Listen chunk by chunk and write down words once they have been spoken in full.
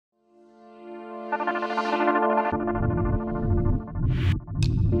Welcome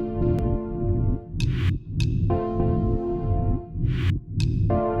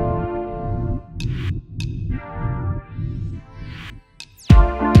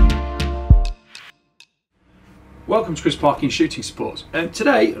to Chris Parking Shooting Sports, and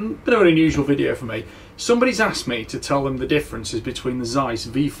today, a bit of an unusual video for me. Somebody's asked me to tell them the differences between the Zeiss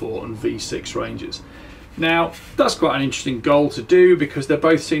V4 and V6 ranges. Now, that's quite an interesting goal to do because they're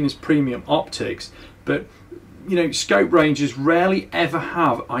both seen as premium optics, but you know, scope ranges rarely ever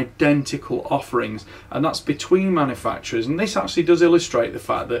have identical offerings, and that's between manufacturers. And this actually does illustrate the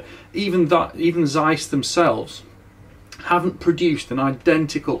fact that even Zeiss themselves haven't produced an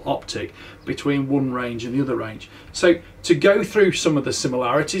identical optic between one range and the other range. So to go through some of the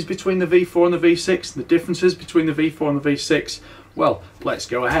similarities between the V4 and the V6, the differences between the V4 and the V6, well, let's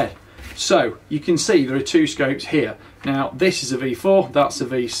go ahead. So you can see there are two scopes here. Now this is a V4, that's a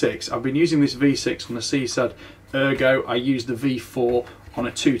V6. I've been using this V6 on the CZ, ergo I used the V4 on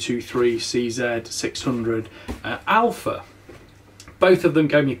a 223 CZ 600 Alpha. Both of them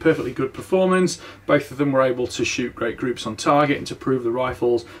gave me perfectly good performance. Both of them were able to shoot great groups on target and to prove the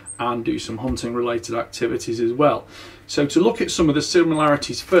rifles and do some hunting related activities as well. So to look at some of the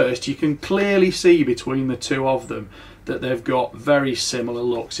similarities first, you can clearly see between the two of them that they've got very similar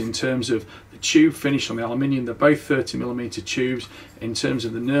looks in terms of the tube finish on the aluminium. They're both 30mm tubes in terms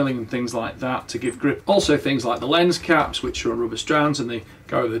of the knurling and things like that to give grip. Also things like the lens caps, which are rubber strands and they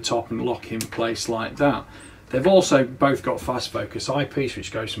go over the top and lock in place like that. They've also both got fast focus eyepiece,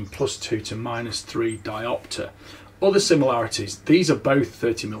 which goes from +2 to -3 diopter. Other similarities, these are both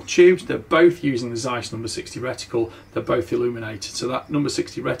 30mm tubes. They're both using the Zeiss number 60 reticle. They're both illuminated. So that number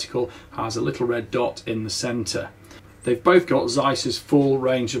 60 reticle has a little red dot in the center. They've both got Zeiss's full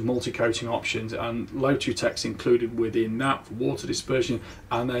range of multi-coating options and low 2-tex included within that for water dispersion.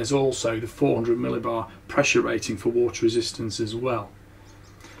 And there's also the 400 millibar pressure rating for water resistance as well.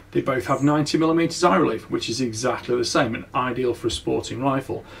 They both have 90mm eye relief, which is exactly the same and ideal for a sporting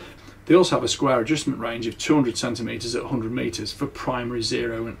rifle. They also have a square adjustment range of 200cm at 100 meters for primary,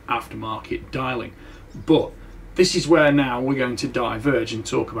 zero and aftermarket dialing. But this is where now we're going to diverge and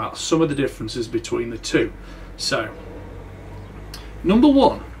talk about some of the differences between the two. So, number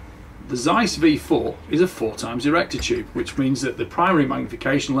one, the Zeiss V4 is a 4x erector tube, which means that the primary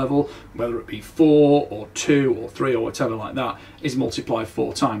magnification level, whether it be 4 or 2 or 3 or whatever like that, is multiplied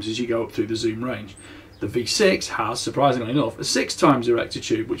 4 times as you go up through the zoom range. The V6 has, surprisingly enough, a 6x erector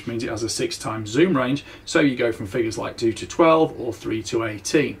tube, which means it has a 6x zoom range, so you go from figures like 2 to 12 or 3 to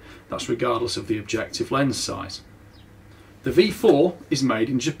 18. That's regardless of the objective lens size. The V4 is made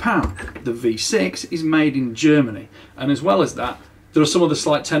in Japan, the V6 is made in Germany, and as well as that, there are some of the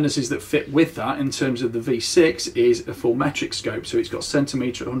slight tendencies that fit with that in terms of the V6 is a full metric scope, so it's got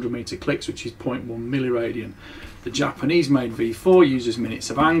centimetre 100 metre clicks, which is 0.1 milliradian. The Japanese made V4 uses minutes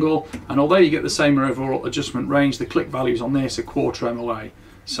of angle, and although you get the same overall adjustment range, the click values on this are 1/4 MOA.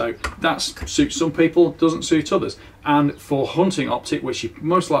 So that suits some people, doesn't suit others. And for hunting optic, which you're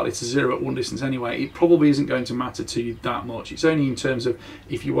most likely to zero at one distance anyway, it probably isn't going to matter to you that much. It's only in terms of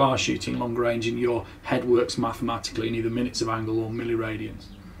if you are shooting long range and your head works mathematically in either minutes of angle or milliradians.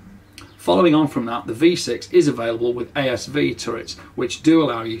 Following on from that, the V6 is available with ASV turrets, which do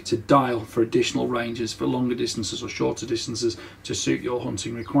allow you to dial for additional ranges for longer distances or shorter distances to suit your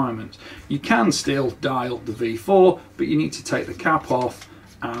hunting requirements. You can still dial the V4, but you need to take the cap off,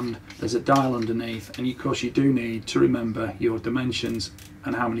 and there's a dial underneath, and of course you do need to remember your dimensions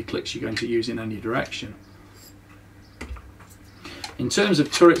and how many clicks you're going to use in any direction. In terms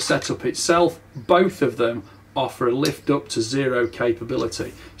of turret setup itself, both of them offer a lift up to 0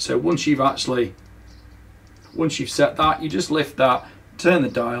 capability. So once you've set that, you just lift that, turn the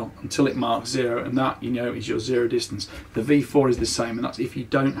dial until it marks 0, and that, you know, is your 0 distance. The V4 is the same, and that's if you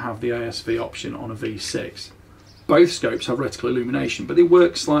don't have the ASV option on a V6. Both scopes have reticle illumination, but they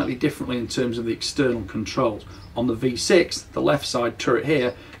work slightly differently in terms of the external controls. On the V6, the left side turret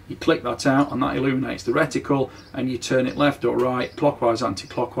here, you click that out and that illuminates the reticle, and you turn it left or right, clockwise,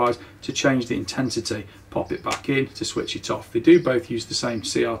 anti-clockwise to change the intensity. Pop it back in to switch it off. They do both use the same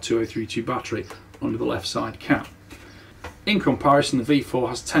CR2032 battery under the left side cap. In comparison, the V4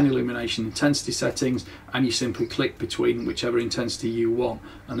 has 10 illumination intensity settings, and you simply click between whichever intensity you want,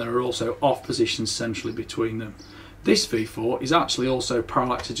 and there are also off positions centrally between them. This V4 is actually also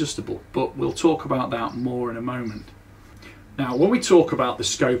parallax adjustable, but we'll talk about that more in a moment. Now, when we talk about the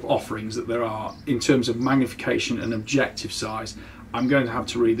scope offerings that there are in terms of magnification and objective size, I'm going to have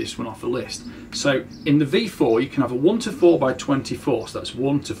to read this one off the list. So in the V4 you can have a 1 to 4 by 24, so that's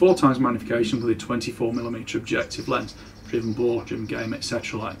 1 to 4 times magnification with a 24mm objective lens, driven bore, driven game,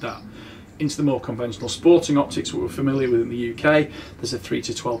 etc. like that. into the more conventional sporting optics we're familiar with in the UK, there's a 3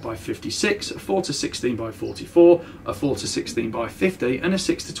 to 12 by 56, a 4 to 16 by 44, a 4 to 16 by 50, and a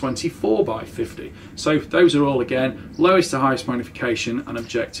 6 to 24 by 50. So those are all, again, lowest to highest magnification and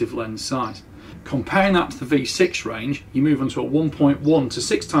objective lens size. Comparing that to the V6 range, you move on to a 1.1 to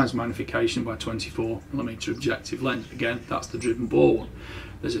 6 times magnification by 24mm objective lens. Again, that's the driven bore one.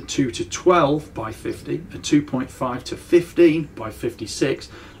 There's a 2 to 12 by 50, a 2.5 to 15 by 56,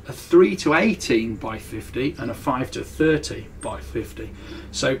 a 3 to 18 by 50, and a 5 to 30 by 50.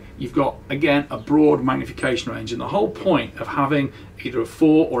 So you've got, again, a broad magnification range, and the whole point of having either a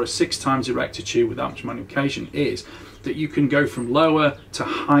 4 or a 6 times erector tube with that much magnification is that you can go from lower to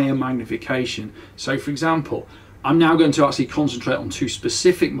higher magnification. So for example, I'm now going to actually concentrate on two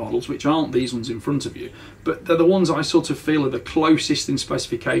specific models, which aren't these ones in front of you, but they're the ones I sort of feel are the closest in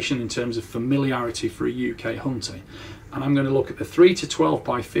specification in terms of familiarity for a UK hunting. And I'm going to look at the 3 to 12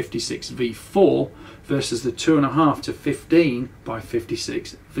 by 56 V4 versus the 2.5 to 15 by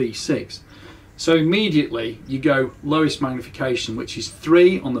 56 V6. So immediately you go lowest magnification, which is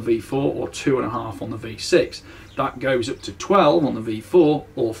 3 on the V4 or 2.5 on the V6. That goes up to 12 on the V4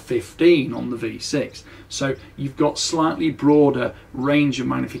 or 15 on the V6. So you've got slightly broader range of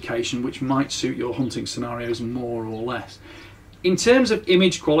magnification, which might suit your hunting scenarios more or less. In terms of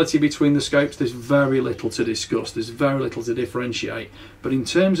image quality between the scopes, there's very little to discuss, there's very little to differentiate. But in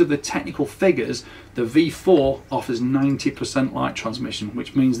terms of the technical figures, the V4 offers 90% light transmission,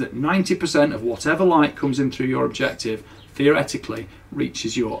 which means that 90% of whatever light comes in through your objective, theoretically,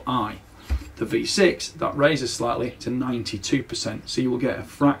 reaches your eye. The V6, that raises slightly to 92%, so you will get a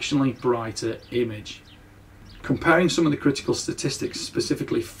fractionally brighter image. Comparing some of the critical statistics,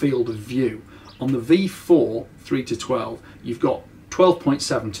 specifically field of view, on the V4 3 to 12, you've got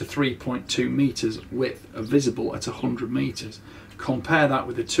 12.7 to 3.2 meters width of visible at 100 meters. Compare that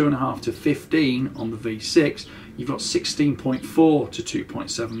with the 2.5 to 15 on the V6, you've got 16.4 to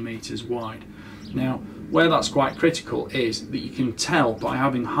 2.7 meters wide. Now, where that's quite critical is that you can tell by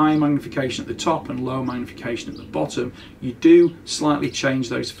having high magnification at the top and low magnification at the bottom, you do slightly change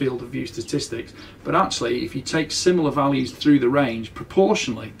those field of view statistics, but actually if you take similar values through the range,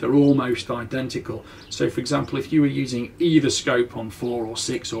 proportionally they're almost identical. So for example, if you were using either scope on 4 or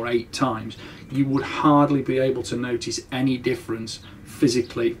 6 or 8 times, you would hardly be able to notice any difference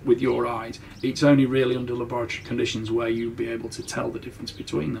physically with your eyes. It's only really under laboratory conditions where you'll be able to tell the difference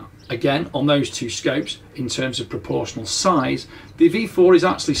between that. Again, on those two scopes, in terms of proportional size, the V4 is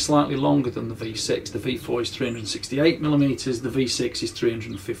actually slightly longer than the V6. The V4 is 368mm, the V6 is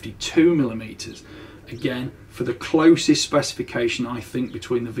 352mm. Again, for the closest specification, I think,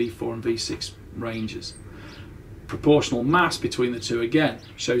 between the V4 and V6 ranges. Proportional mass between the two, again,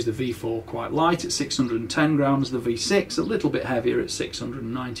 shows the V4 quite light at 610 grams, the V6 a little bit heavier at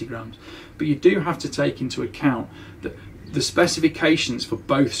 690 grams. But you do have to take into account that the specifications for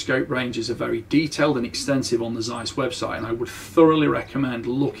both scope ranges are very detailed and extensive on the Zeiss website, and I would thoroughly recommend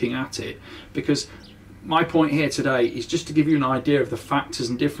looking at it, because my point here today is just to give you an idea of the factors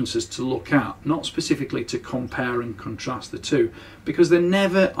and differences to look at, not specifically to compare and contrast the two, because they're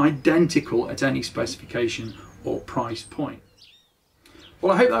never identical at any specification or price point.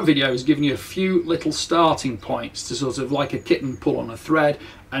 Well, I hope that video has given you a few little starting points to sort of like a kitten pull on a thread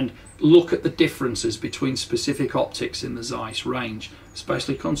and look at the differences between specific optics in the Zeiss range,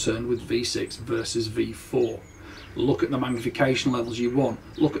 especially concerned with V6 versus V4. Look at the magnification levels you want,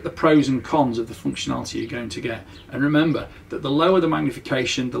 look at the pros and cons of the functionality you're going to get, and remember that the lower the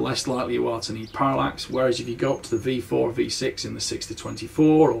magnification, the less likely you are to need parallax, whereas if you go up to the V4 or V6 in the 6 to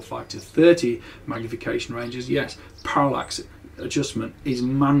 24 or 5 to 30 magnification ranges, yes, parallax adjustment is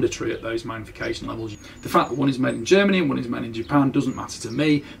mandatory at those magnification levels. The fact that one is made in Germany and one is made in Japan doesn't matter to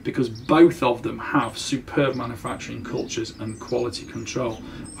me, because both of them have superb manufacturing cultures and quality control.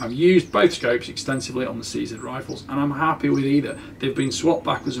 I've used both scopes extensively on the CZ rifles and I'm happy with either. They've been swapped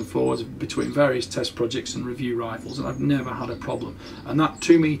backwards and forwards between various test projects and review rifles, and I've never had a problem. And that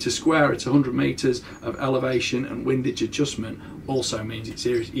 2 meter square at 100 meters of elevation and windage adjustment also means it's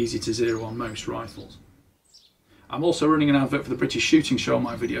easy to zero on most rifles. I'm also running an advert for the British Shooting Show on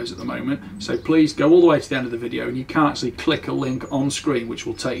my videos at the moment, so please go all the way to the end of the video and you can actually click a link on screen which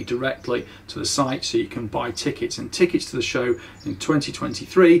will take you directly to the site so you can buy tickets. And tickets to the show in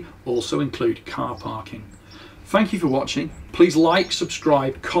 2023 also include car parking. Thank you for watching. Please like,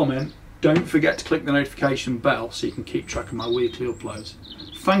 subscribe, comment. Don't forget to click the notification bell so you can keep track of my weekly uploads.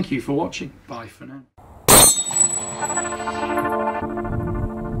 Thank you for watching. Bye for now.